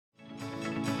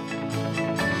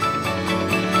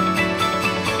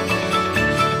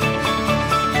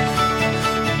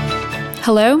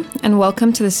Hello and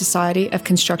welcome to the Society of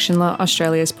Construction Law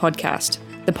Australia's podcast,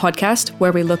 the podcast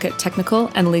where we look at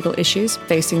technical and legal issues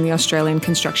facing the Australian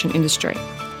construction industry.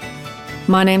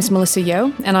 My name's Melissa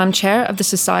Yeo and I'm chair of the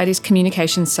Society's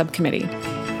Communications Subcommittee.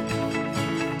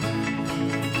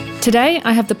 Today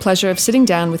I have the pleasure of sitting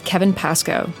down with Kevin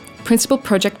Pascoe, Principal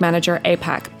Project Manager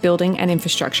APAC Building and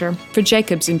Infrastructure for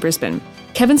Jacobs in Brisbane.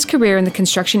 Kevin's career in the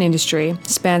construction industry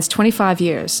spans 25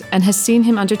 years and has seen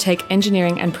him undertake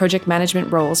engineering and project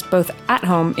management roles both at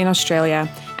home in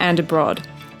Australia and abroad.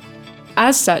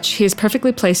 As such, he is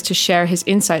perfectly placed to share his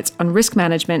insights on risk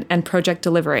management and project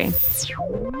delivery.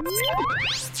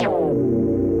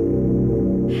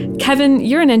 Kevin,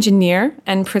 you're an engineer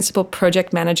and Principal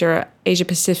Project Manager Asia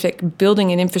Pacific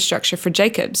Building and Infrastructure for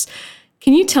Jacobs.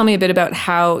 Can you tell me a bit about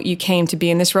how you came to be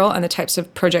in this role and the types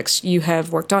of projects you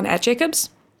have worked on at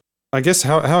Jacobs? I guess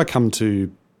how I come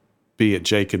to be at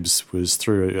Jacobs was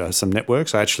through some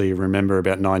networks. I actually remember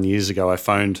about 9 years ago I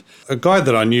phoned a guy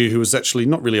that I knew who was actually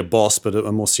not really a boss but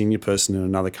a more senior person in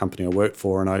another company I worked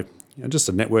for, and just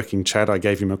a networking chat. I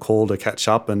gave him a call to catch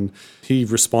up and he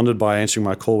responded by answering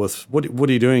my call with, what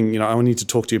are you doing? I need to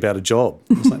talk to you about a job.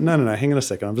 I was like, no, hang on a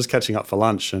second. I'm just catching up for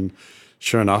lunch. And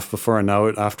sure enough, before I know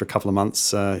it, after a couple of months,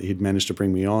 he'd managed to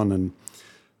bring me on. And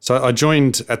so I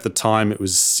joined at the time, it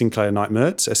was Sinclair Knight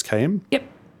Mertz, SKM. Yep.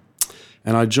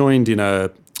 And I joined in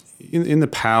the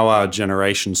power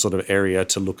generation sort of area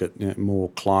to look at more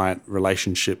client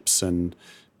relationships and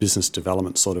business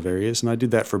development sort of areas. And I did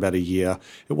that for about a year.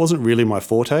 It wasn't really my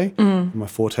forte. My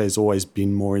forte has always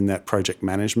been more in that project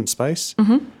management space.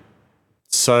 Mm-hmm.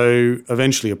 So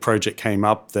eventually a project came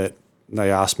up that they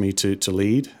asked me to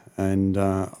lead. And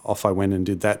off I went and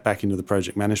did that back into the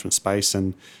project management space.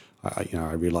 And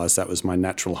I realised that was my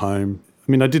natural home.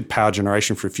 I mean, I did power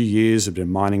generation for a few years. I've been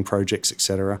mining projects,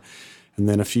 etc. And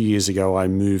then a few years ago, I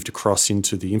moved across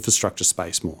into the infrastructure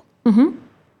space more. Mm-hmm.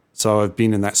 So I've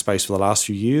been in that space for the last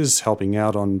few years, helping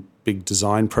out on big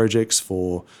design projects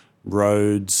for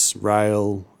roads,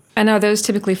 rail. And are those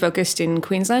typically focused in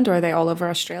Queensland or are they all over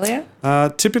Australia?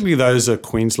 Typically those are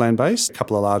Queensland-based. A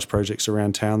couple of large projects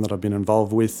around town that I've been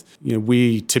involved with.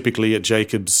 We typically at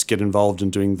Jacobs get involved in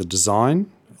doing the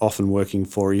design, often working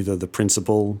for either the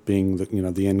principal, being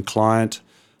the end client,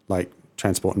 like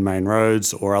Transport and Main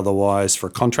Roads, or otherwise for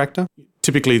a contractor.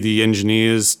 Typically, the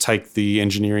engineers take the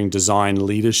engineering design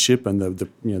leadership and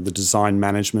the design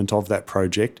management of that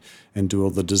project and do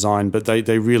all the design, but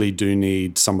they really do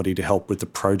need somebody to help with the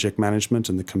project management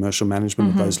and the commercial management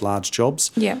of those large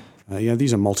jobs. Yeah.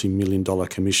 These are multi-million-dollar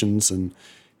commissions, and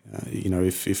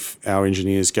if our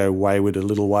engineers go wayward a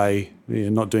little way,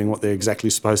 not doing what they're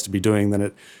exactly supposed to be doing,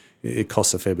 then it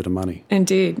costs a fair bit of money.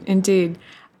 Indeed.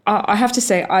 I have to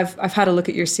say, I've had a look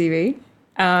at your CV.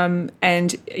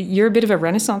 And you're a bit of a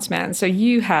Renaissance man. So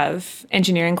you have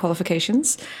engineering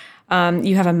qualifications.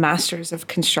 You have a Master's of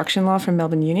Construction Law from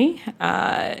Melbourne Uni,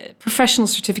 professional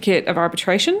certificate of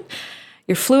arbitration.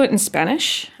 You're fluent in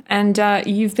Spanish, and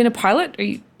you've been a pilot, or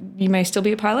you may still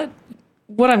be a pilot.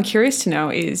 What I'm curious to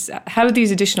know is how did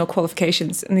these additional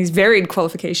qualifications and these varied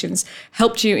qualifications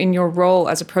helped you in your role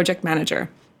as a project manager?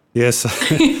 Yes,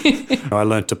 I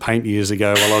learnt to paint years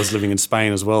ago while I was living in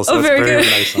Spain as well, so that's very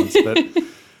Renaissance.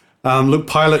 But look,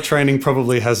 pilot training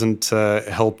probably hasn't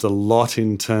helped a lot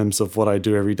in terms of what I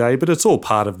do every day, but it's all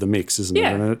part of the mix, isn't it?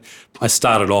 And I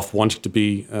started off wanting to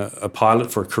be a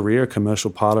pilot for a career, a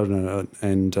commercial pilot,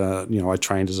 and I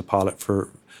trained as a pilot for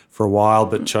a while,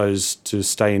 but chose to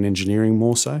stay in engineering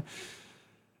more so.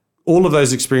 All of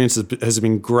those experiences has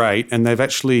been great, and they've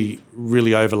actually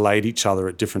really overlaid each other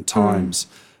at different times.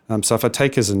 So if I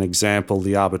take as an example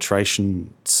the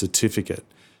arbitration certificate,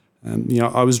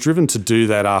 I was driven to do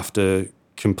that after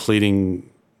completing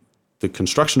the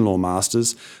construction law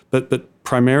masters, but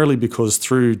primarily because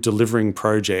through delivering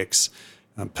projects,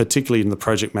 particularly in the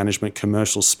project management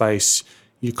commercial space,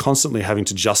 you're constantly having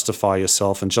to justify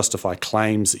yourself and justify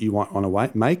claims that you want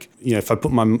to make. If I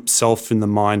put myself in the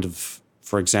mind of,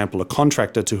 for example, a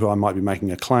contractor to who I might be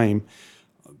making a claim,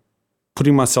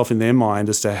 putting myself in their mind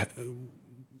as to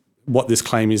what this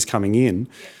claim is coming in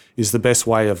is the best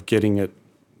way of getting it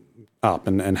up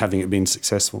and having it been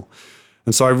successful.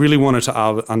 And so I really wanted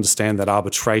to understand that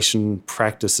arbitration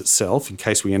practice itself in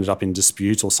case we ended up in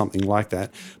dispute or something like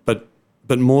that. But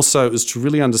more so it was to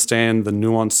really understand the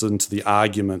nuance into the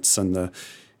arguments and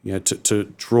to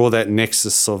draw that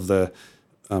nexus of the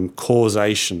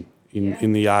causation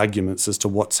in the arguments as to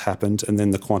what's happened and then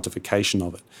the quantification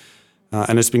of it.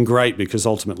 And it's been great because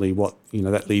ultimately what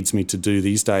that leads me to do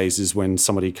these days is when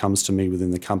somebody comes to me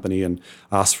within the company and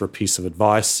asks for a piece of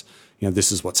advice, this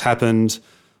is what's happened,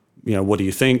 what do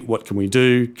you think? What can we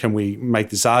do? Can we make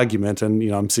this argument? And,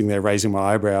 I'm sitting there raising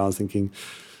my eyebrow and thinking,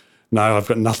 no, I've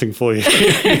got nothing for you.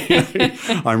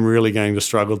 I'm really going to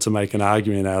struggle to make an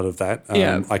argument out of that.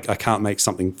 I can't make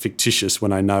something fictitious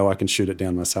when I know I can shoot it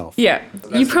down myself. Yeah.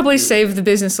 You probably save the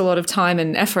business a lot of time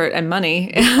and effort and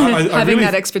money having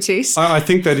that expertise. I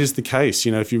think that is the case.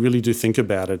 If you really do think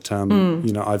about it,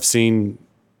 I've seen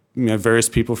various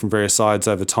people from various sides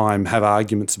over time have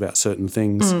arguments about certain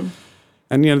things.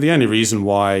 And, the only reason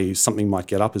why something might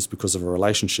get up is because of a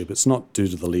relationship. It's not due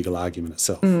to the legal argument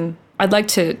itself. I'd like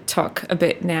to talk a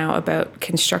bit now about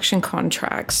construction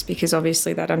contracts, because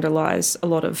obviously that underlies a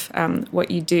lot of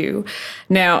what you do.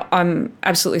 Now, I'm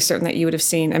absolutely certain that you would have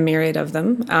seen a myriad of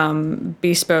them,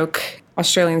 bespoke,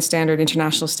 Australian standard,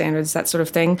 international standards, that sort of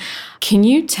thing. Can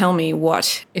you tell me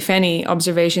what, if any,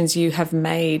 observations you have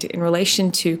made in relation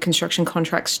to construction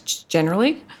contracts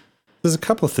generally? There's a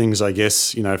couple of things, I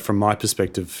guess, from my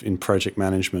perspective in project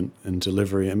management and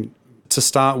delivery. And to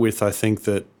start with, I think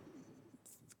that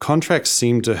contracts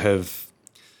seem to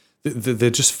they're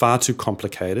just far too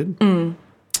complicated.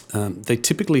 They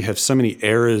typically have so many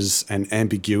errors and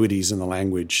ambiguities in the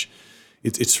language.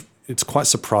 It's quite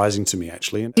surprising to me,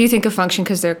 actually. Do you think a function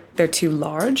because they're too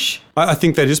large? I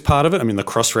think that is part of it. I mean, the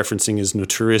cross-referencing is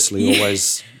notoriously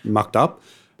always mucked up.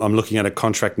 I'm looking at a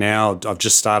contract now. I've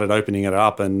just started opening it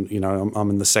up and, I'm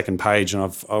in the second page and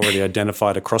I've already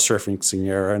identified a cross-referencing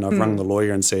error and I've rung the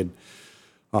lawyer and said,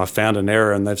 I found an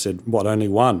error, and they've said, what, only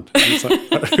one? And it's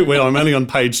like, well, I'm only on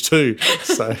page 2.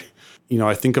 So,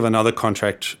 I think of another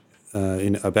contract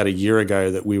in about a year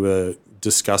ago that we were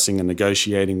discussing and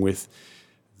negotiating with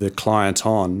the client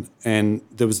on, and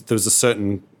there was a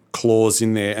certain clause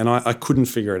in there and I couldn't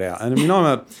figure it out. And I mean,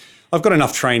 I've got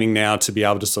enough training now to be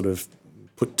able to sort of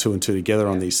put 2 and 2 together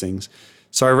on these things.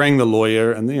 So I rang the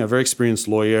lawyer, and a very experienced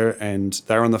lawyer, and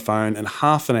they were on the phone, and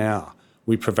half an hour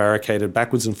we prevaricated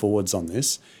backwards and forwards on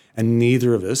this, and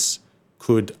neither of us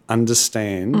could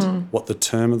understand what the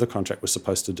term of the contract was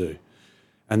supposed to do.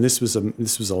 And this was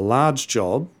a large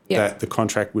job that the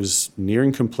contract was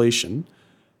nearing completion,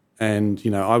 and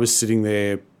I was sitting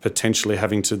there potentially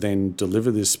having to then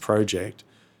deliver this project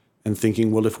and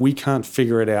thinking, well, if we can't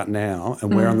figure it out now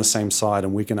and we're on the same side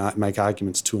and we can make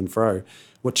arguments to and fro,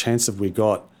 what chance have we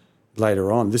got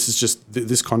later on? This is just,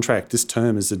 this contract, this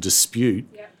term is a dispute.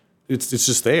 Yeah. It's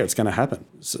just there. It's going to happen.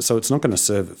 So it's not going to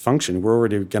serve a function. We're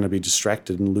already going to be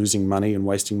distracted and losing money and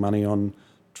wasting money on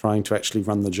trying to actually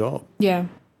run the job. Yeah.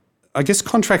 I guess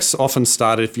contracts often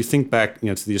started, if you think back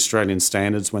to the Australian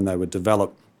standards when they were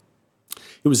developed,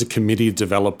 it was a committee that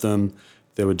developed them.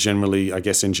 There were generally, I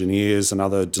guess, engineers and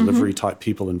other delivery type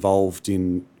people involved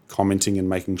in commenting and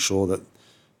making sure that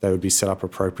they would be set up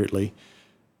appropriately.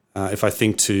 If I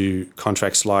think to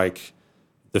contracts like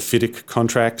the FIDIC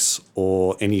contracts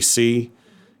or NEC,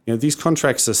 these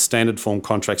contracts are standard form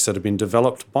contracts that have been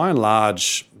developed by and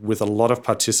large with a lot of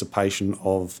participation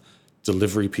of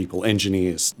delivery people,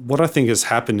 engineers. What I think has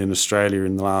happened in Australia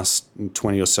in the last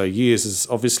 20 or so years is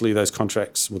obviously those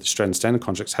contracts with Australian standard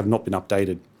contracts have not been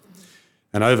updated.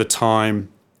 And over time,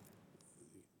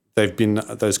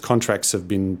 those contracts have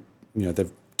been,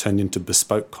 they've turned into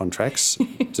bespoke contracts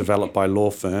developed by law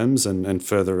firms and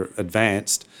further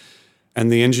advanced. And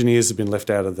the engineers have been left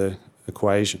out of the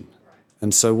equation.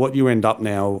 And so what you end up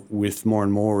now with more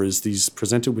and more is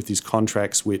presented with these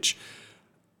contracts which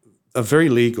are very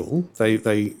legal.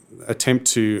 They attempt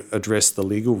to address the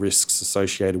legal risks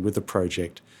associated with the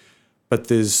project, but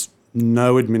there's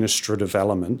no administrative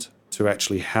element to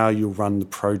actually how you run the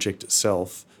project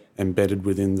itself embedded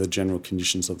within the general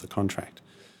conditions of the contract.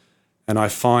 And I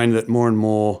find that more and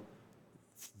more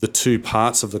the two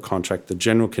parts of the contract, the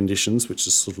general conditions, which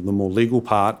is sort of the more legal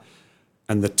part,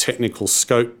 and the technical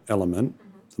scope element,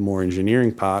 the more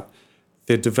engineering part,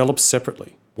 they're developed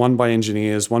separately, one by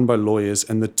engineers, one by lawyers,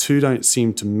 and the two don't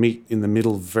seem to meet in the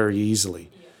middle very easily.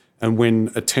 Yeah. And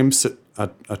when attempts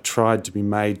are tried to be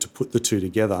made to put the two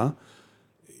together,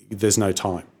 there's no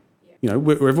time.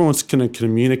 Where everyone's going to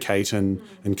communicate and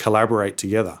collaborate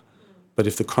together. But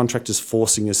if the contract is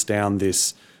forcing us down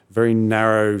this very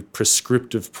narrow,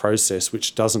 prescriptive process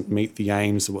which doesn't meet the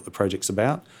aims of what the project's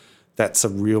about, that's a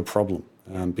real problem.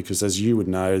 Because as you would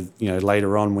know,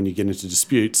 later on when you get into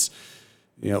disputes,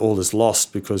 all is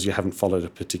lost because you haven't followed a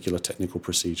particular technical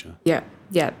procedure. Yeah,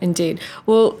 indeed.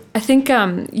 Well, I think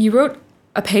you wrote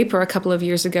a paper a couple of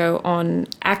years ago on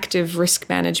active risk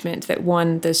management that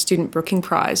won the Student Brooking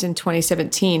Prize in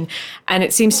 2017. And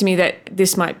it seems to me that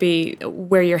this might be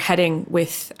where you're heading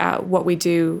with what we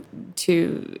do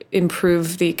to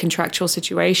improve the contractual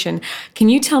situation. Can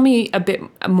you tell me a bit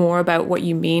more about what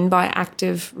you mean by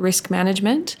active risk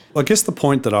management? Well, I guess the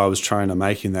point that I was trying to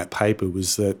make in that paper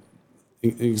was that,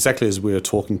 exactly as we were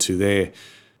talking to there,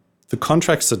 the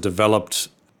contracts are developed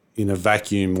in a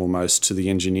vacuum almost to the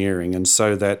engineering, and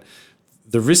so that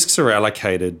the risks are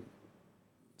allocated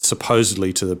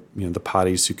supposedly to the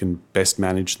parties who can best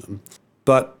manage them.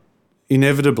 But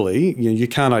inevitably, you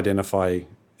can't identify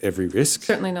every risk.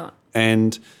 Certainly not.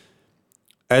 And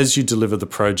as you deliver the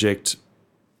project,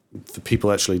 the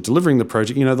people actually delivering the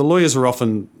project, the lawyers are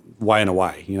often way and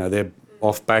away. They're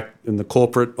off back in the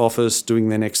corporate office doing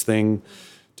their next thing,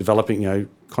 developing,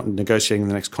 negotiating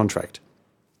the next contract.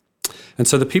 And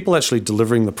so the people actually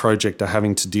delivering the project are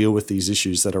having to deal with these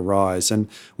issues that arise. And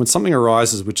when something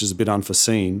arises which is a bit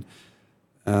unforeseen,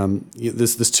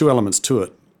 there's two elements to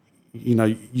it.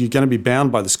 You're going to be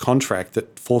bound by this contract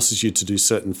that forces you to do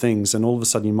certain things, and all of a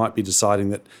sudden you might be deciding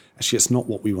that actually it's not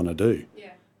what we want to do.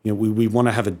 Yeah. We want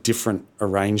to have a different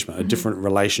arrangement, a different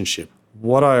relationship.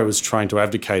 What I was trying to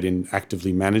advocate in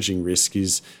actively managing risk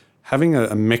is having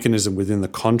a mechanism within the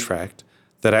contract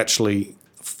that actually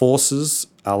forces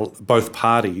both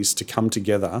parties to come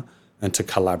together and to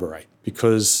collaborate,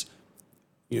 because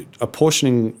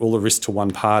apportioning all the risk to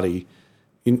one party,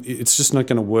 it's just not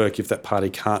going to work if that party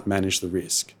can't manage the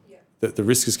risk. Yeah. The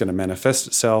risk is going to manifest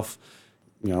itself.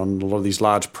 On a lot of these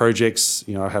large projects,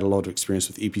 I had a lot of experience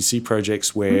with EPC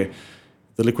projects where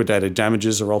the liquidated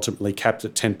damages are ultimately capped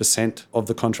at 10% of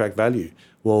the contract value.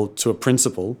 Well, to a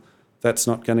principal, that's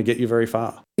not going to get you very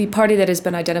far. The party that has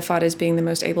been identified as being the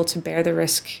most able to bear the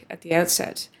risk at the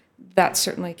outset, that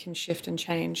certainly can shift and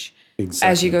change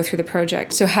as you go through the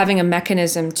project. So having a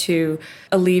mechanism to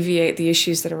alleviate the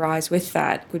issues that arise with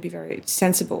that would be very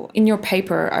sensible. In your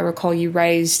paper, I recall you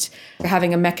raised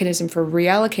having a mechanism for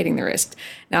reallocating the risk.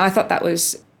 Now, I thought that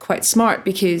was quite smart,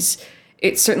 because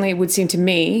it certainly would seem to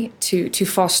me to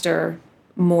foster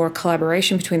more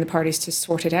collaboration between the parties to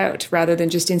sort it out, rather than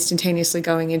just instantaneously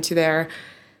going into their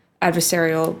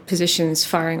adversarial positions,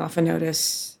 firing off a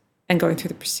notice and going through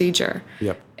the procedure.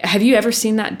 Yep. Have you ever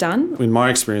seen that done? In my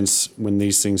experience, when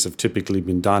these things have typically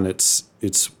been done, it's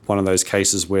one of those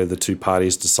cases where the two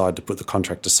parties decide to put the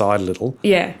contract aside a little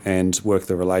and work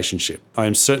the relationship. I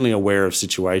am certainly aware of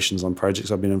situations on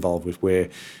projects I've been involved with where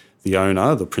the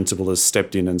owner, the principal, has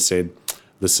stepped in and said,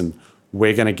 listen,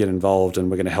 we're going to get involved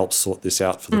and we're going to help sort this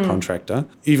out for the contractor,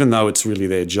 even though it's really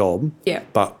their job. Yeah.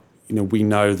 But we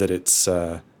know that it's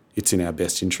in our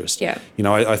best interest. Yeah.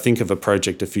 I think of a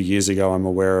project a few years ago I'm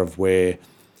aware of where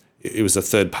it was a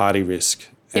third party risk,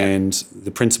 and the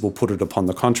principal put it upon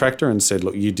the contractor and said,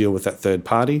 look, you deal with that third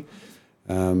party.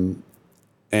 And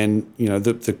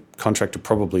the contractor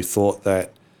probably thought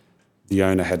that the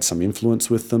owner had some influence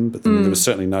with them, but there was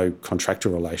certainly no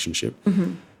contractual relationship.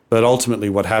 Mm-hmm. But ultimately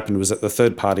what happened was that the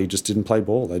third party just didn't play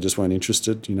ball. They just weren't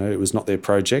interested. It was not their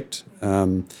project.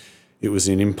 It was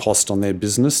an impost on their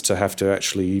business to have to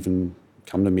actually even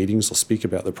come to meetings or speak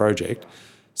about the project.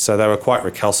 So they were quite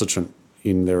recalcitrant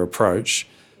in their approach.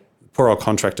 Poor old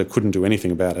contractor couldn't do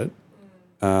anything about it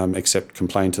except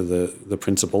complain to the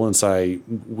principal and say,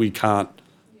 we can't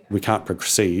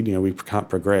proceed, we can't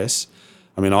progress.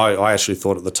 I mean, I actually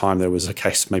thought at the time there was a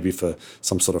case maybe for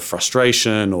some sort of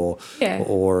frustration or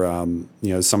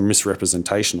some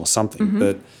misrepresentation or something.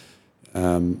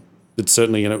 Mm-hmm. But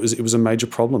certainly, it was a major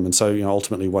problem. And so,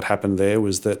 ultimately what happened there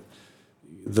was that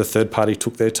the third party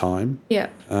took their time. Yeah.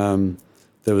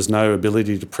 There was no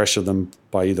ability to pressure them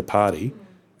by either party,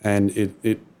 and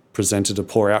it presented a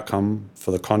poor outcome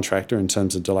for the contractor in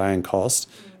terms of delay and cost,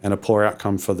 and a poor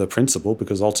outcome for the principal,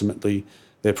 because ultimately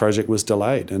their project was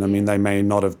delayed. And I mean, they may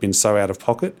not have been so out of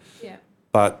pocket,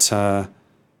 but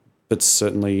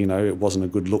certainly, it wasn't a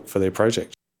good look for their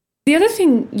project. The other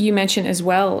thing you mentioned as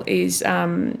well is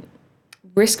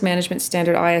risk management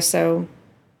standard ISO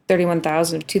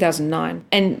 31000 of 2009,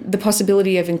 and the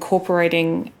possibility of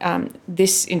incorporating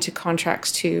this into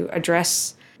contracts to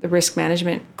address the risk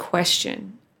management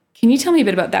question. Can you tell me a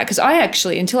bit about that? Because I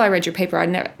actually, until I read your paper,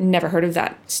 I'd never heard of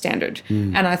that standard.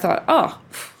 And I thought,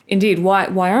 indeed, why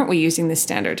aren't we using this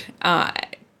standard?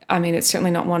 I mean, it's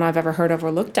certainly not one I've ever heard of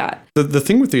or looked at. The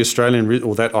thing with the Australian,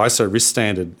 or that ISO risk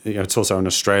standard, it's also an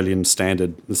Australian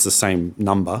standard, it's the same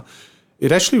number.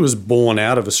 It actually was born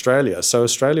out of Australia. So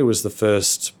Australia was the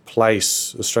first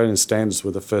place, Australian standards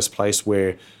were the first place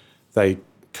where they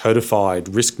codified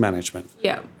risk management.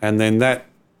 Yeah. And then that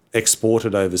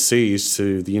exported overseas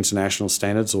to the International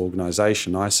Standards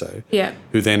Organisation, ISO,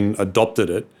 who then adopted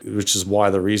it, which is why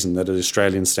the reason that the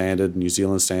Australian standard, New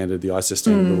Zealand standard, the ISO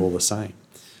standard are all the same.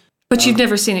 But you've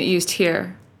never seen it used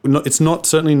here? It's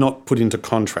certainly not put into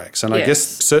contracts. And I guess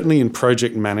certainly in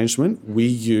project management, we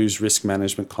use risk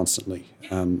management constantly.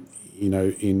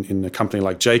 In a company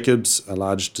like Jacobs, a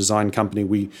large design company,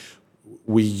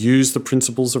 we use the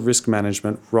principles of risk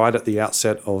management right at the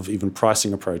outset of even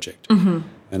pricing a project.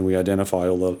 And we identify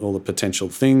all the potential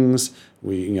things.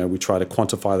 We try to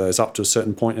quantify those up to a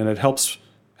certain point, and it helps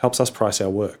us price our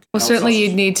work. Well, certainly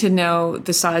you'd need to know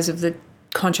the size of the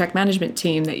contract management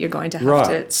team that you're going to have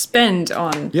to spend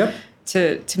on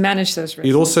to manage those risks.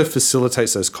 It also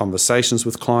facilitates those conversations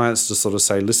with clients to sort of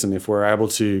say, listen, if we're able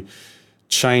to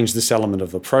change this element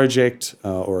of the project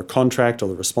or a contract or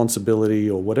the responsibility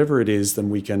or whatever it is, then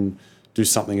we can do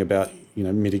something about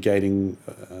mitigating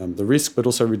the risk, but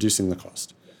also reducing the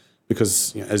cost.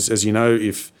 Because as you know,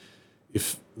 if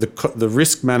the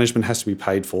risk management has to be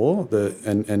paid for,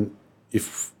 and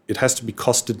if it has to be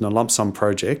costed in a lump sum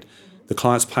project, the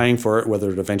client's paying for it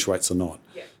whether it eventuates or not.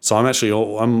 So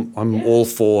I'm all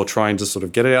for trying to sort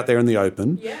of get it out there in the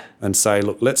open and say,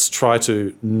 look, let's try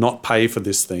to not pay for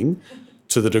this thing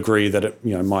to the degree that it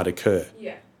might occur.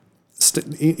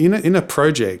 In a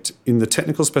project, in the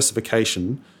technical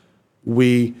specification,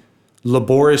 we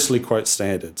laboriously quote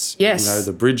standards. Yes.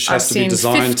 The bridge has to be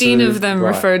designed to... I've seen 15 of them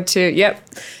referred to,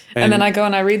 And then I go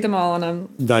and I read them all, and I'm...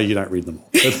 No, you don't read them all.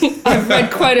 I've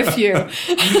read quite a few.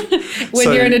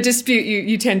 When you're in a dispute,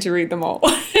 you tend to read them all.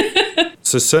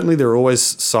 So certainly they're always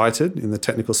cited in the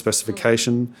technical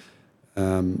specification,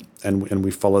 and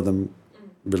we follow them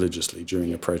religiously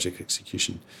during a project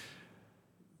execution.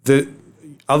 The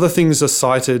other things are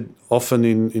cited often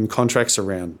in contracts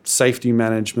around safety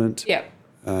management,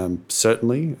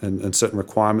 certainly, and certain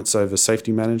requirements over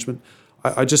safety management.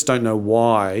 I just don't know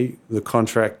why the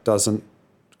contract doesn't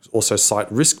also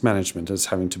cite risk management as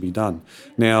having to be done.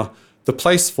 Now, the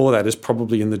place for that is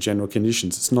probably in the general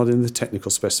conditions. It's not in the technical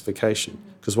specification,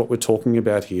 because what we're talking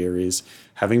about here is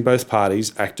having both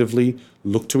parties actively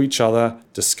look to each other,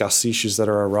 discuss the issues that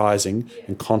are arising,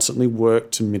 and constantly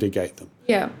work to mitigate them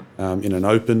in an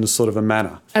open sort of a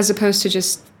manner. As opposed to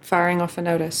just firing off a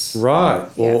notice. Right,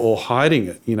 or hiding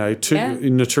it.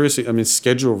 Notoriously,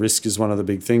 schedule risk is one of the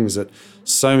big things that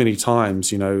so many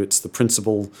times, it's the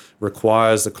principle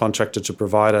requires the contractor to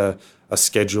provide a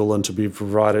schedule and to be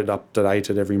provided up to date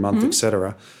at every month,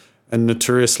 etc. And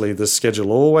notoriously, the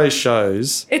schedule always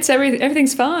shows...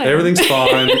 everything's fine. Everything's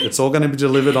fine. It's all going to be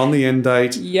delivered on the end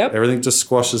date. Everything just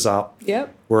squashes up.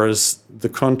 Whereas the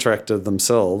contractor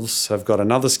themselves have got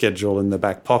another schedule in the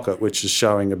back pocket, which is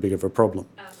showing a bit of a problem.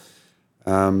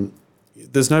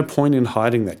 There's no point in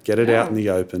hiding that. Get it out in the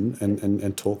open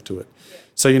and talk to it.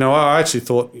 So, I actually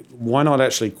thought, why not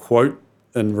actually quote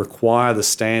and require the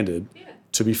standard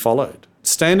to be followed?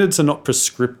 Standards are not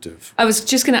prescriptive. I was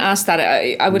just going to ask that.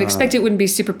 I would expect it wouldn't be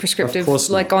super prescriptive. Of course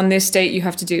not. Like on this date, you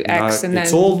have to do X, and then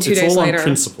 2 days later. It's all on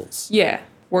principles.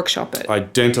 Workshop it.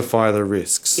 Identify the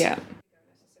risks.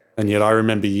 And yet I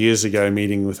remember years ago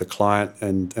meeting with a client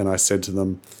and I said to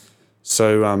them,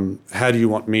 so how do you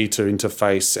want me to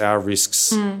interface our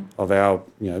risks of our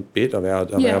bit of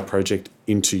our project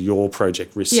into your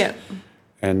project risk?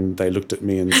 And they looked at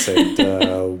me and said,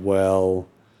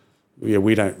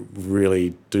 we don't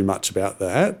really do much about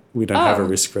that. We don't have a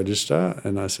risk register.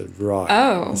 And I said, right.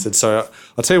 I said, so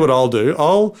I'll tell you what I'll do.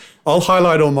 I'll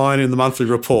highlight all mine in the monthly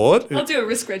report. I'll do a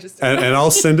risk register. and I'll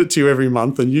send it to you every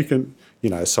month, and you can...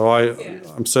 so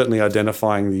I'm certainly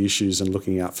identifying the issues and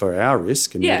looking out for our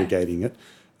risk and mitigating it.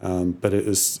 But it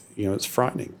is, it's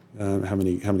frightening how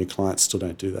many clients still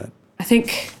don't do that. I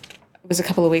think it was a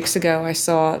couple of weeks ago I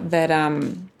saw that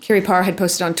Kiri Parr had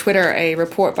posted on Twitter a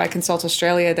report by Consult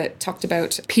Australia that talked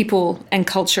about people and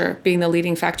culture being the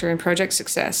leading factor in project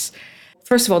success.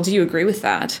 First of all, do you agree with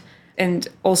that? And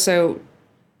also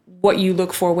what you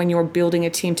look for when you're building a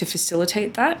team to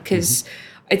facilitate that? Because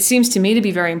it seems to me to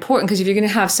be very important, because if you're going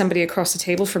to have somebody across the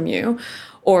table from you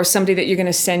or somebody that you're going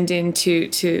to send in to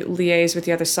liaise with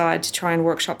the other side to try and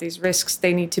workshop these risks,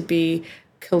 they need to be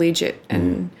collegiate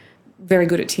and very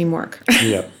good at teamwork.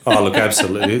 Oh, look,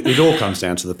 absolutely. It all comes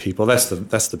down to the people. That's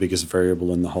the biggest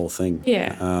variable in the whole thing.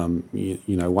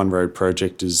 One road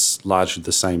project is largely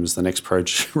the same as the next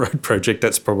road project.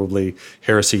 That's probably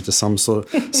heresy to some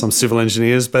civil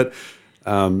engineers, but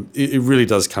it really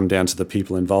does come down to the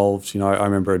people involved. I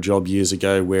remember a job years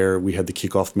ago where we had the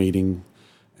kick-off meeting,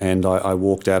 and I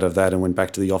walked out of that and went back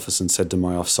to the office and said to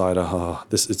my offsider,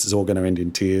 this is all going to end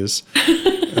in tears.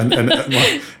 and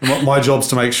my job's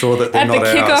to make sure that they're not ours.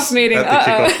 At the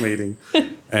kick-off meeting.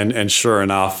 And sure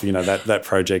enough, that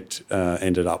project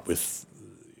ended up with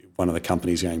one of the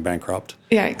companies going bankrupt.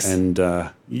 Yikes.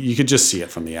 And you could just see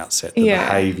it from the outset, the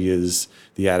behaviours,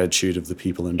 the attitude of the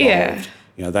people involved.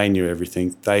 They knew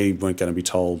everything. They weren't going to be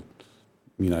told,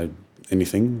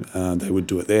 anything. They would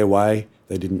do it their way.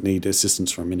 They didn't need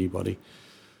assistance from anybody.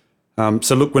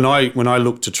 So look, when I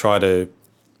look to try to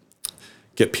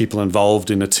get people involved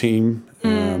in a team,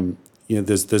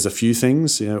 there's a few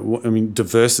things.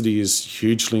 Diversity is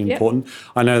hugely important.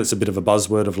 I know it's a bit of a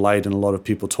buzzword of late, and a lot of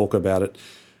people talk about it.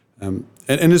 And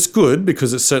it's good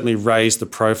because it's certainly raised the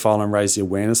profile and raised the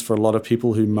awareness for a lot of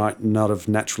people who might not have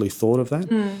naturally thought of that.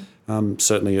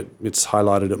 Certainly it's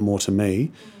highlighted it more to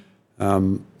me.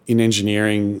 In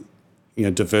engineering,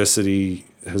 diversity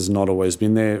has not always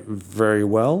been there very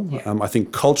well. I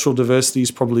think cultural diversity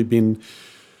has probably been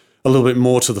a little bit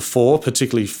more to the fore,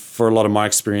 particularly for a lot of my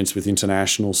experience with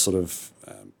international sort of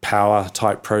power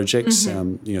type projects.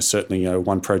 Certainly,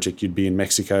 one project you'd be in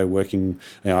Mexico working.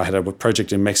 I had a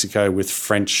project in Mexico with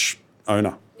French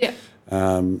owner,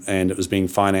 and it was being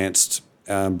financed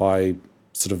by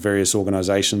sort of various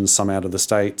organisations, some out of the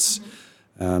States.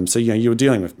 So you were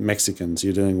dealing with Mexicans,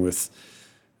 you're dealing with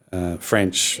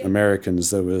French, Americans.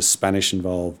 There was Spanish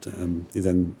involved,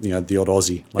 then the odd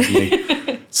Aussie like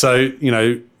me. So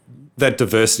that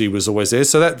diversity was always there.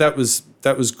 So that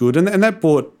was good, and that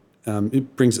brought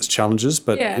it brings its challenges,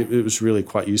 but it was really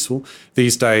quite useful.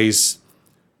 These days,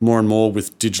 more and more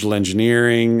with digital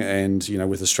engineering, and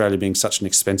with Australia being such an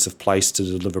expensive place to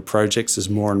deliver projects, there's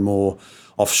more and more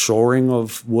offshoring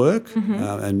of work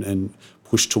and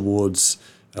push towards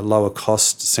lower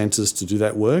cost centres to do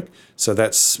that work. So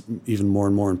that's even more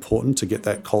and more important to get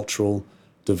that cultural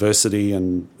diversity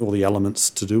and all the elements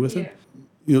to do with it.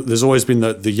 There's always been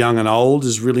the young and old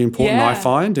is really important, I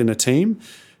find, in a team.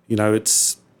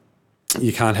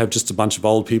 You can't have just a bunch of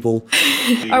old people.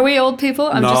 Are we old people?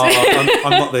 I'm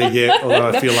not there yet, although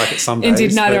I feel like it some days.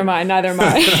 Indeed, neither am I.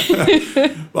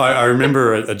 I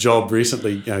remember a job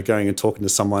recently, going and talking to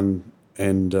someone,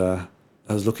 and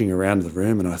I was looking around the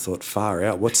room and I thought, far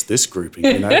out, what's this grouping,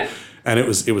 And it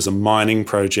was a mining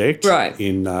project. Right.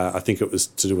 In, I think it was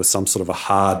to do with some sort of a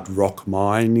hard rock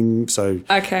mining. So,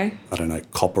 okay. I don't know,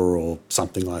 copper or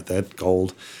something like that,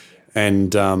 gold.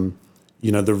 And,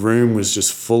 the room was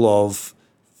just full of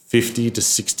 50 to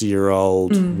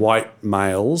 60-year-old white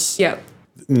males. Yep.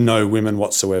 No women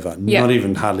whatsoever, not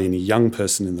even hardly any young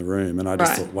person in the room. And I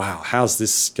just thought, wow, how's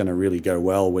this going to really go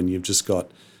well when you've just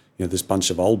got, this bunch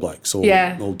of old blokes all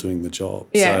doing the job.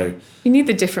 Yeah. So, you need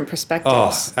the different perspectives.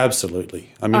 Oh,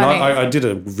 absolutely. I mean, I did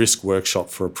a risk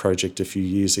workshop for a project a few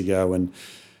years ago, and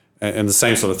the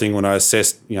same sort of thing when I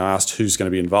assessed, I asked who's going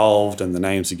to be involved and the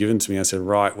names are given to me. I said,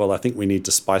 right, well, I think we need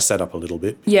to spice that up a little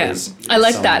bit. Yeah, I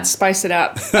like that, spice it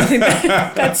up. I think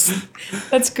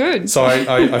that's good. So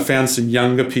I found some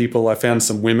younger people. I found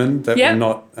some women that were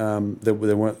not, there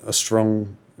weren't a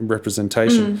strong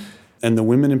representation. And the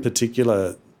women in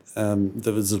particular,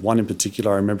 there was one in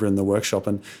particular I remember in the workshop,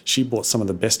 and she brought some of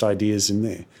the best ideas in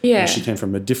there. Yeah. And she came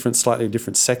from a slightly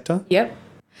different sector. Yep.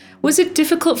 Was it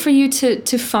difficult for you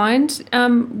to find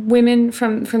women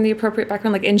from the appropriate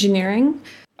background, like engineering?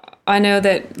 I know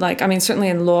that, certainly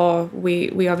in law,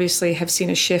 we obviously have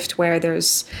seen a shift where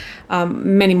there's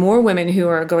many more women who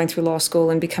are going through law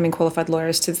school and becoming qualified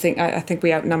lawyers. I think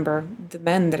we outnumber the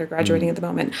men that are graduating at the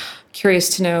moment.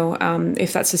 Curious to know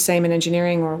if that's the same in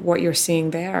engineering or what you're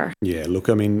seeing there. Yeah, look,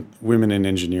 women in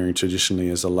engineering traditionally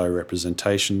is a low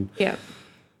representation. Yeah.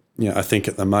 I think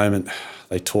at the moment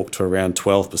they talk to around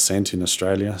 12% in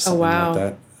Australia, something like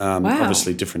that.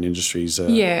 Obviously, different industries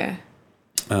are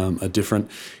different.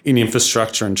 In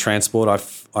infrastructure and transport,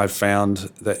 I've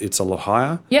found that it's a lot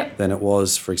higher than it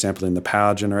was, for example, in the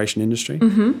power generation industry.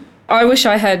 I wish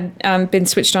I had been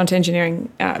switched on to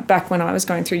engineering back when I was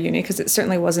going through uni, because it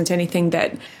certainly wasn't anything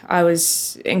that I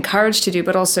was encouraged to do,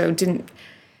 but also didn't.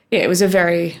 Yeah, it was a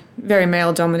very, very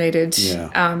male-dominated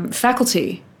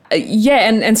faculty.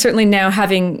 And certainly now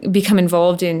having become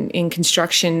involved in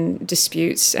construction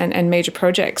disputes and major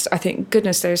projects, I think,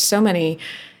 goodness, there's so many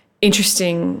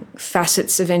interesting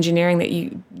facets of engineering that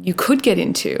you could get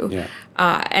into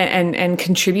and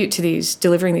contribute to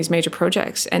delivering these major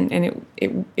projects. And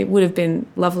it would have been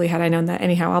lovely had I known that.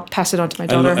 Anyhow, I'll pass it on to my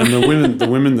daughter. And the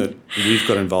women that we've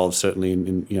got involved, certainly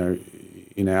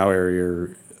in our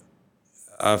area,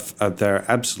 they're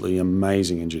absolutely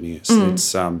amazing engineers.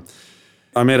 It's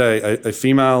I met a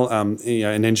female,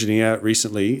 an engineer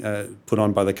recently put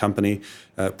on by the company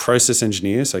process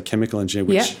engineer, so chemical engineer,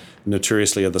 which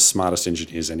notoriously are the smartest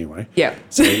engineers anyway. Yeah.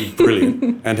 So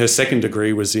brilliant. And her second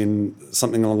degree was in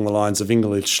something along the lines of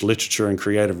English literature and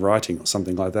creative writing or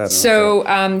something like that. And so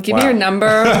give me your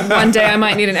number. One day I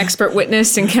might need an expert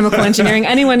witness in chemical engineering.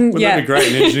 Anyone? Wouldn't that be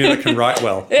great? An engineer that can write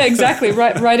well. Yeah, exactly.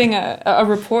 Writing a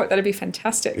report, that'd be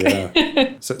fantastic.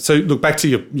 Yeah. So look, back to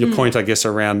your point, I guess,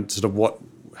 around sort of what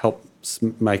helps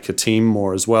make a team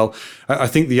more as well. I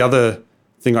think the other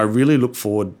thing I really look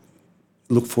for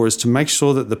is to make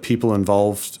sure that the people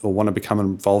involved or want to become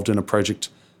involved in a project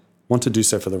want to do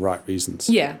so for the right reasons.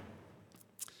 Yeah.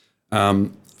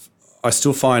 I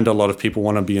still find a lot of people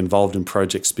want to be involved in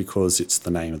projects because it's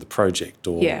the name of the project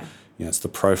or it's the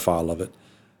profile of it,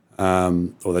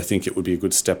 or they think it would be a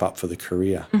good step up for the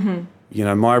career.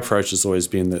 Mm-hmm. My approach has always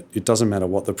been that it doesn't matter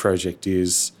what the project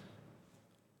is,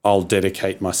 I'll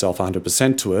dedicate myself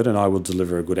 100% to it and I will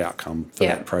deliver a good outcome for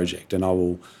that project. And I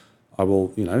will,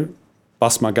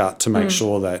 bust my gut to make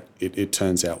sure that it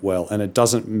turns out well. And it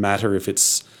doesn't matter if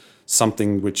it's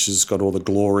something which has got all the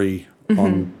glory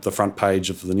on the front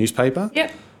page of the newspaper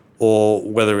or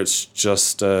whether it's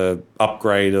just an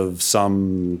upgrade of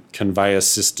some conveyor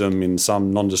system in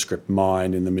some nondescript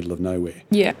mine in the middle of nowhere.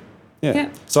 Yeah.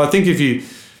 So I think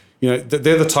if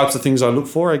they're the types of things I look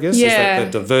for, I guess, is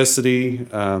that diversity,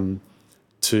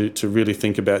 to really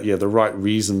think about, the right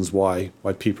reasons why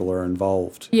people are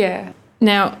involved. Yeah.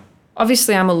 Now,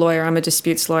 obviously, I'm a lawyer. I'm a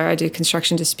disputes lawyer. I do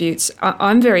construction disputes.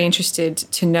 I'm very interested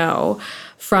to know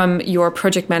from your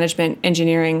project management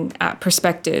engineering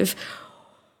perspective,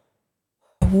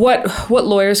 what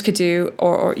lawyers could do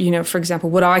or for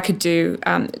example, what I could do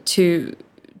to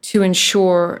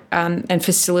ensure and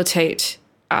facilitate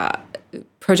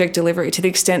project delivery to the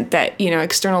extent that,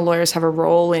 external lawyers have a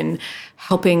role in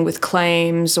helping with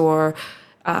claims or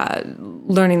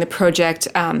learning the project,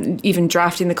 even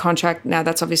drafting the contract. Now,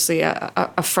 that's obviously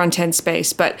a front-end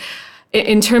space. But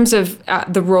in terms of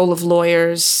the role of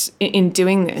lawyers in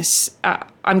doing this,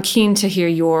 I'm keen to hear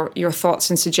your thoughts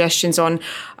and suggestions on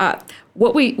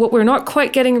what we're not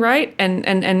quite getting right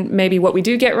and maybe what we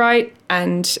do get right,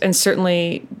 and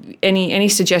certainly any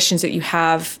suggestions that you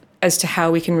have as to how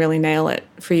we can really nail it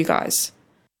for you guys.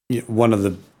 Yeah, one of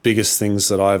the biggest things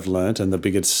that I've learned and the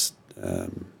biggest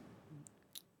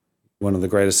one of the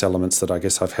greatest elements that I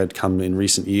guess I've had come in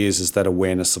recent years is that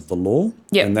awareness of the law.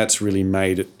 Yep. And that's really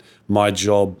made my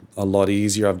job a lot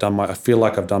easier. I feel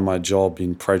like I've done my job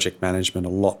in project management a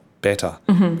lot better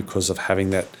because of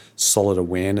having that solid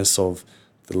awareness of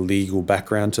the legal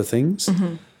background to things.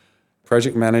 Mm-hmm.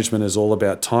 Project management is all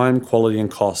about time, quality and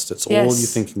cost. It's all you're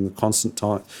thinking the constant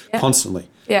time, constantly.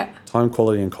 Yeah. Time,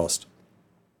 quality and cost.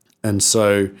 And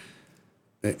so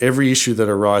every issue that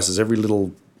arises, every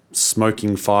little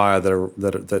smoking fire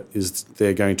that is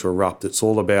they're going to erupt, it's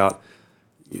all about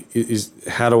is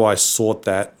how do I sort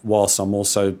that whilst I'm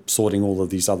also sorting all of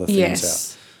these other things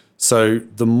out. So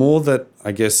the more that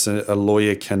I guess a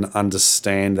lawyer can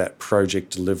understand that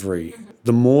project delivery,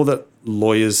 the more that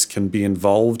lawyers can be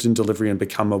involved in delivery and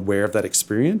become aware of that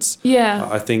experience,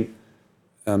 I think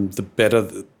the better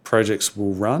the projects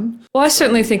will run. Well, I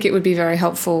certainly think it would be very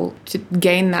helpful to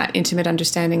gain that intimate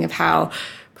understanding of how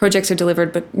projects are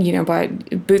delivered, but, by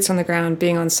boots on the ground,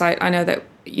 being on site. I know that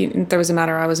there was a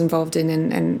matter I was involved in,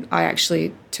 and I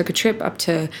actually took a trip up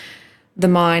to the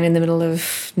mine in the middle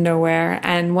of nowhere.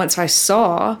 And once I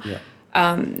saw,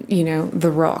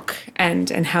 the rock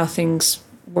and how things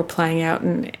were playing out,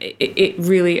 and it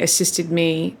really assisted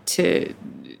me to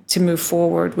move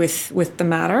forward with the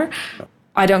matter.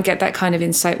 I don't get that kind of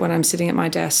insight when I'm sitting at my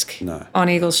desk on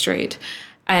Eagle Street.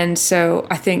 And so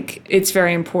I think it's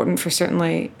very important for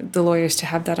certainly the lawyers to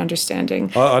have that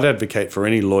understanding. I'd advocate for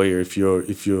any lawyer, if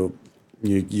you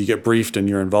get briefed and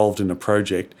you're involved in a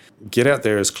project, get out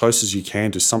there as close as you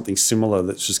can to something similar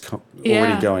that's just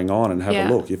already going on and have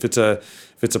a look. If it's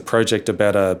a project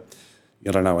about a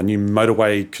new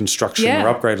motorway construction or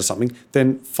upgrade or something,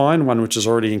 then find one which is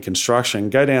already in construction,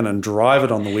 go down and drive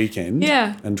it on the weekend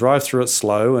and drive through it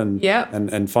slow and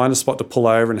find a spot to pull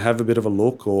over and have a bit of a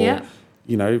look, or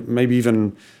maybe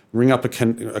even ring up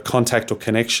a contact or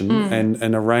connection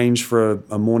and arrange for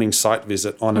a morning site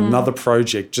visit on another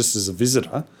project just as a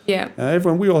visitor.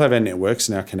 We all have our networks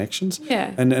and our connections,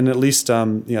 and at least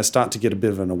start to get a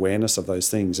bit of an awareness of those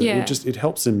things. It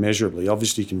helps immeasurably.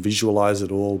 Obviously, you can visualize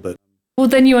it all, but well,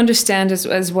 then you understand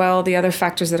as well the other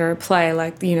factors that are at play,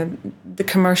 like the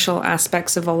commercial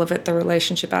aspects of all of it, the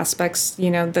relationship aspects,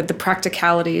 the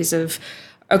practicalities of,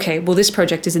 okay, well, this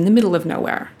project is in the middle of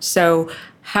nowhere. So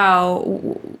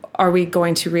how are we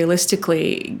going to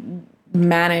realistically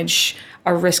manage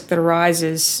a risk that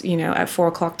arises, at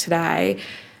 4:00 today?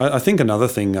 I think another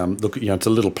thing, look, it's a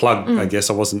little plug, I guess.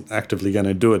 I wasn't actively going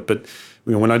to do it, but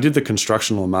when I did the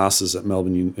construction law masters at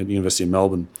Melbourne, at the University of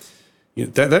Melbourne,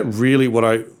 that really one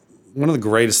of the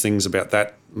greatest things about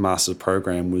that master's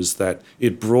program was that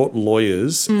it brought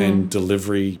lawyers and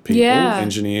delivery people,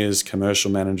 engineers, commercial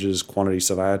managers, quantity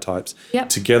surveyor types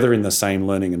together in the same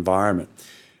learning environment.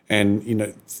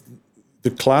 And, the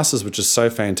classes were just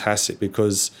so fantastic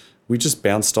because we just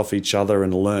bounced off each other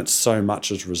and learnt so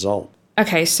much as a result.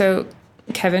 Okay, so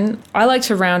Kevin, I like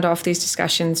to round off these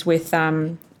discussions with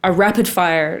a rapid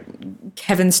fire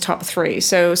Kevin's top 3.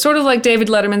 So sort of like David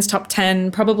Letterman's top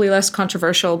 10, probably less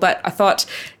controversial, but I thought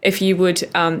if you would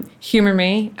humor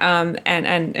me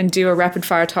and do a rapid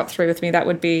fire top 3 with me, that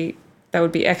would be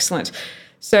excellent.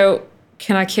 So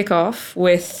can I kick off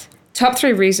with top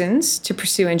 3 reasons to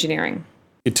pursue engineering?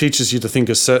 It teaches you to think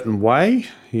a certain way.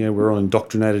 We're all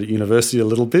indoctrinated at university a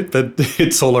little bit, but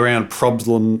it's all around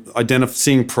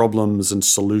seeing problems and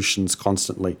solutions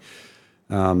constantly.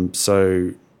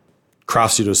 So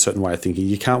crafts you to a certain way of thinking.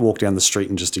 You can't walk down the street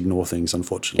and just ignore things,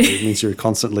 unfortunately. It means you're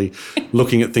constantly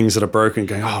looking at things that are broken and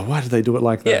going, oh, why did they do it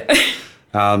like that?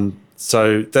 Yeah.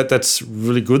 So that's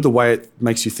really good, the way it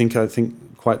makes you think, I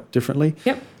think, quite differently.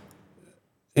 Yep.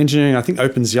 Engineering, I think,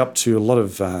 opens you up to a lot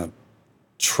of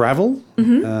travel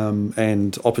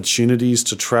and opportunities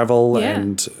to travel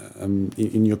and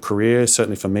in your career.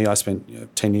 Certainly for me, I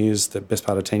spent 10 years, the best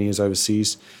part of 10 years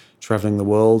overseas, traveling the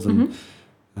world.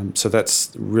 And so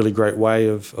that's a really great way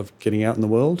of getting out in the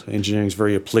world. Engineering is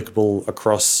very applicable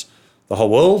across the whole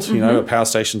world. A power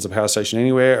station's a power station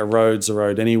anywhere, a road's a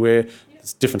road anywhere.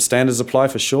 Different standards apply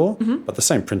for sure, but the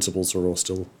same principles are all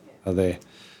still there.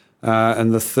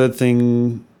 And the third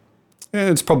thing,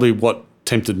 it's probably what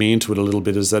tempted me into it a little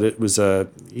bit, is that it was a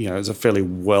fairly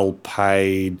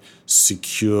well-paid,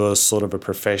 secure sort of a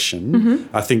profession.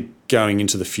 I think going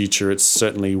into the future, it's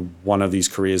certainly one of these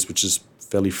careers which is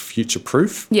fairly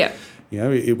future-proof. Yeah.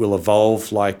 It will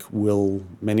evolve like will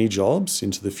many jobs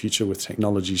into the future with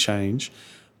technology change,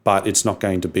 but it's not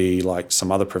going to be like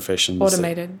some other professions.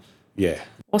 Automated. Yeah.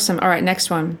 Awesome. All right, next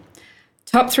one.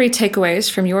 Top 3 takeaways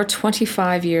from your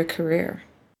 25-year career.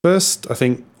 First, I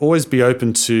think always be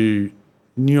open to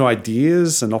new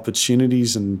ideas and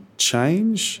opportunities and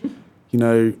change,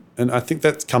 and I think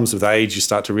that comes with age. You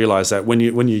start to realise that when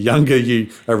you're younger, you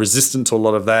are resistant to a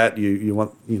lot of that. You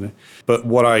want, But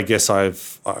what I guess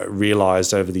I've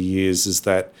realised over the years is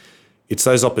that it's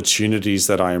those opportunities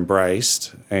that I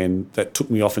embraced and that took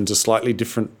me off into slightly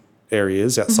different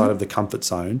areas outside of the comfort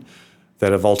zone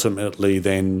that have ultimately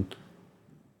then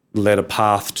led a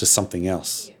path to something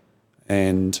else.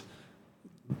 And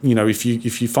if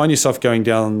you find yourself going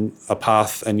down a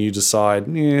path and you decide,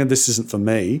 this isn't for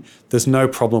me, there's no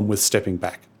problem with stepping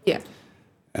back. Yeah.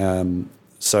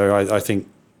 So I think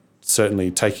certainly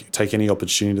take any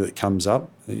opportunity that comes up.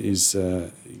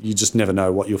 You just never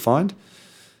know what you'll find.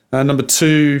 Number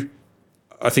 2,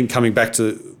 I think coming back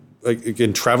to,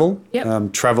 again, travel.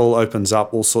 Yep. Travel opens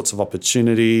up all sorts of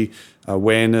opportunity,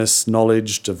 awareness,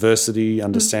 knowledge, diversity,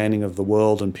 understanding of the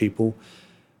world and people.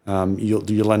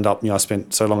 You'll end up, I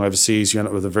spent so long overseas, you end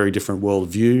up with a very different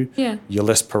worldview. Yeah. You're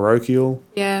less parochial.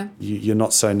 Yeah. You're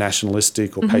not so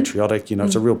nationalistic or patriotic.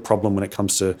 It's a real problem when it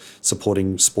comes to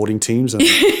supporting sporting teams and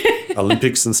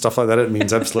Olympics and stuff like that. It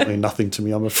means absolutely nothing to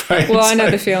me, I'm afraid. Well, I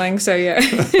know the feeling, so yeah.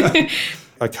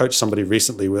 I coached somebody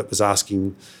recently that was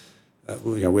asking,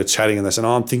 we're chatting and they said,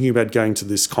 I'm thinking about going to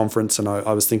this conference, and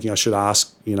I was thinking I should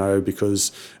ask,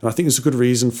 because, and I think there's a good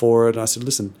reason for it. And I said,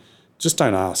 listen, just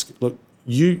don't ask. Look,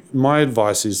 my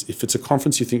advice is, if it's a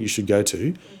conference you think you should go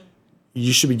to,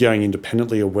 you should be going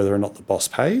independently of whether or not the boss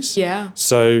pays. Yeah.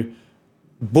 So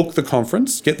book the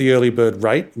conference, get the early bird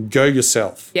rate, go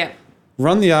yourself. Yeah.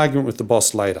 Run the argument with the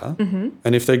boss later,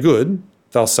 and if they're good,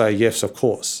 they'll say yes, of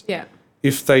course. Yeah.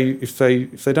 If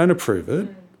they don't approve it,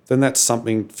 then that's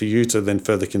something for you to then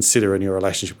further consider in your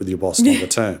relationship with your boss longer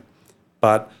term.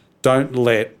 But don't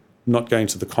let not going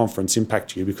to the conference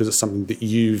impact you because it's something that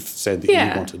you've said that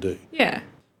you want to do. Yeah.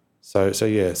 So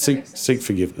yeah, seek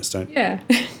forgiveness, don't you? Yeah.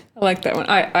 I like that one.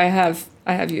 I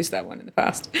have used that one in the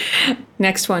past.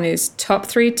 Next one is top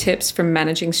 3 tips for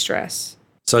managing stress.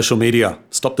 Social media.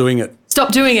 Stop doing it.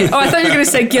 Stop doing it. Oh, I thought you were going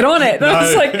to say get on it. I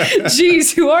was like,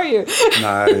 geez, who are you?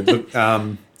 No,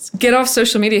 look. Get off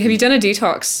social media. Have you done a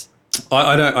detox?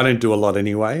 I don't do a lot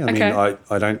anyway. I mean,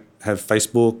 I don't have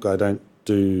Facebook. I don't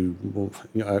do.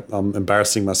 I'm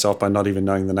embarrassing myself by not even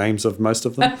knowing the names of most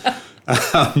of them.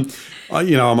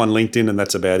 I'm on LinkedIn, and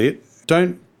that's about it.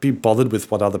 Don't be bothered with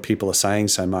what other people are saying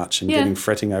so much and getting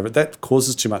fretting over it. That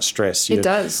causes too much stress. It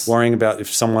does. Worrying about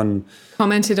if someone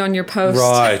commented on your post.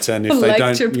 Right, and if they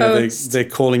don't, they're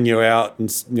calling you out and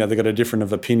they've got a different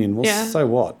of opinion. Well, so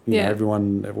what? You know,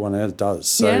 everyone else does.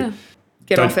 So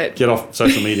Get off it. Get off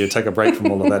social media. Take a break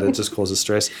from all of that. It just causes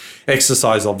stress.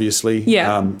 Exercise, obviously.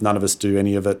 Yeah. None of us do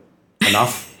any of it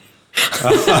enough.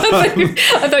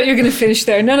 I thought you were going to finish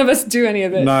there. None of us do any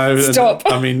of it. No. Stop.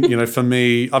 I mean, for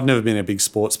me, I've never been a big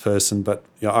sports person, but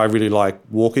I really like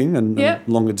walking and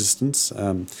longer distance.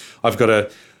 I've got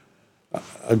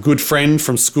a good friend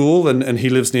from school and he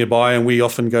lives nearby and we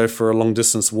often go for a long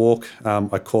distance walk.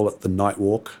 I call it the night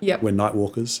walk. Yep. We're night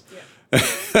walkers.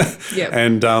 Yep.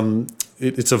 And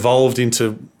it's evolved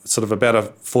into sort of about a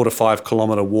 4 to 5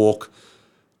 kilometre walk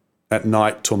at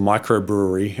night to a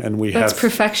microbrewery, and we have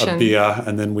a beer,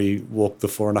 and then we walk the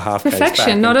 4.5 Ks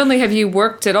back. Not only have you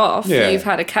worked it off, you've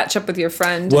had a catch up with your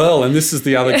friend. Well, and this is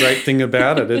the other great thing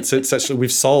about it. It's actually,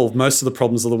 we've solved most of the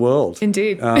problems of the world.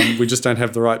 Indeed. We just don't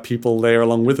have the right people there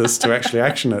along with us to actually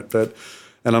action it.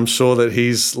 And I'm sure that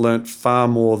he's learnt far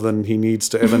more than he needs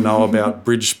to ever know about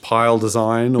bridge pile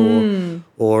design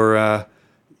or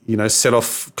set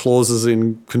off clauses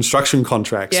in construction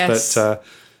contracts. Yes.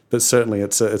 But certainly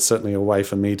it's certainly a way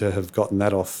for me to have gotten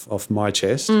that off my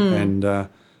chest. And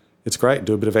it's great.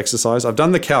 Do a bit of exercise. I've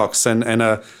done the calcs and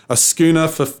a schooner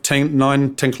for 10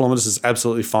 kilometres is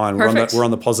absolutely fine. Perfect. We're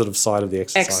on the positive side of the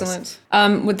exercise.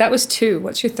 Excellent. That was 2.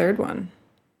 What's your third one?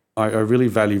 I really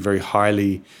value very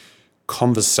highly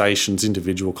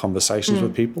individual conversations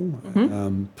with people,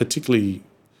 particularly,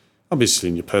 obviously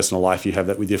in your personal life you have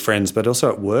that with your friends, but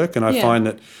also at work. And I find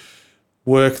that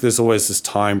work, there's always this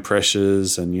time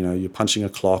pressures and, you're punching a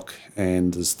clock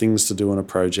and there's things to do on a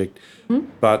project.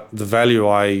 But the value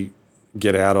I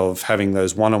get out of having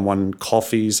those one-on-one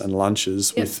coffees and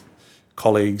lunches with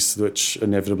colleagues, which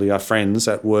inevitably are friends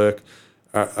at work,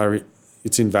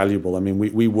 it's invaluable. I mean,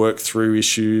 we work through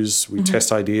issues, we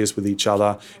test ideas with each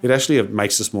other. It actually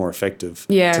makes us more effective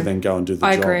to then go and do the job.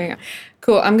 I agree.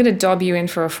 Cool. I'm going to dob you in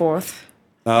for a 4th.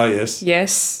 Oh, yes.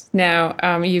 Yes. Now,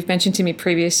 you've mentioned to me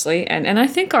previously, and I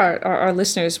think our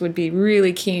listeners would be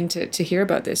really keen to hear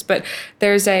about this, but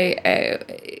there's an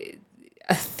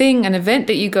event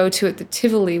that you go to at the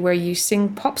Tivoli where you sing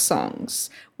pop songs.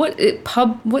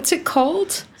 What's it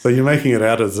called? So you're making it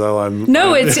out as though I'm...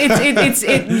 No, it's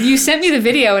you sent me the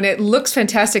video and it looks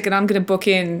fantastic and I'm going to book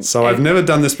in. So I've never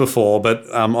done this before, but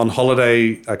on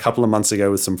holiday a couple of months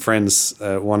ago with some friends,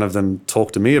 one of them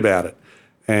talked to me about it.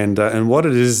 And what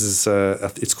it is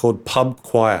it's called pub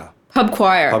choir. Pub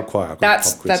choir. Pub choir.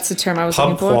 That's the term I was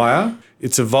looking for. Pub choir.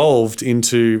 It's evolved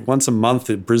into once a month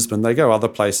at Brisbane. They go other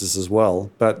places as well.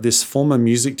 But this former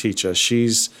music teacher,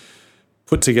 she's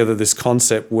put together this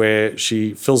concept where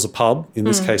she fills a pub, in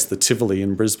this case the Tivoli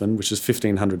in Brisbane, which is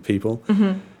 1,500 people,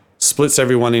 splits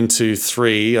everyone into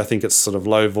 3. I think it's sort of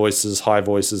low voices, high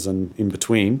voices and in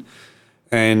between,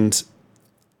 and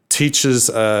teaches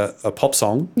a pop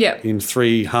song in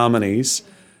 3 harmonies,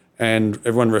 and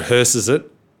everyone rehearses it,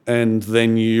 and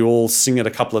then you all sing it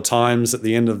a couple of times at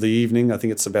the end of the evening. I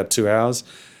think it's about 2 hours,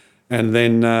 and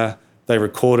then they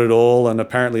record it all, and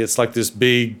apparently it's like this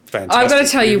big, fantastic... I've got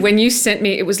to tell you, when you sent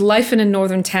me, it was Life in a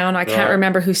Northern Town. I can't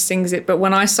remember who sings it, but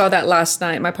when I saw that last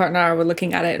night, my partner and I were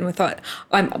looking at it and we thought,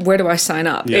 where do I sign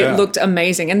up? Yeah. It looked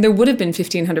amazing. And there would have been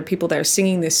 1,500 people there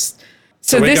singing this.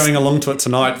 So we're going along to it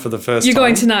tonight for the first time. You're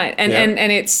going tonight.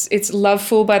 And it's Love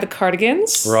Fool by the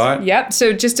Cardigans. Right. Yep.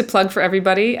 So just a plug for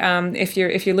everybody, if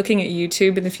you're looking at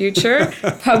YouTube in the future,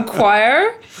 Pub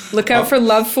Choir, look out for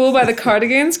Love Fool by the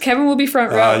Cardigans. Kevin will be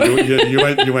front row.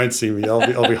 You won't see me.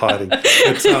 I'll be hiding.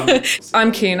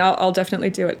 I'm keen. I'll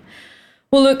definitely do it.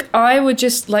 Well, look, I would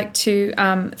just like to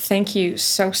thank you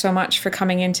so much for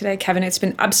coming in today, Kevin. It's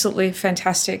been absolutely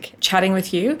fantastic chatting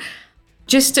with you.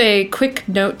 Just a quick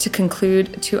note to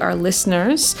conclude to our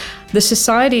listeners. The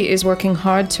Society is working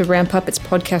hard to ramp up its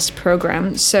podcast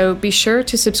program, so be sure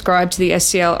to subscribe to the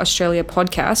SCL Australia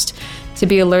podcast to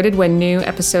be alerted when new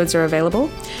episodes are available.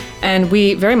 And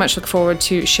we very much look forward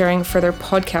to sharing further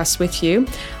podcasts with you.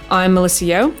 I'm Melissa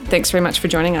Yeo. Thanks very much for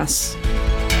joining us.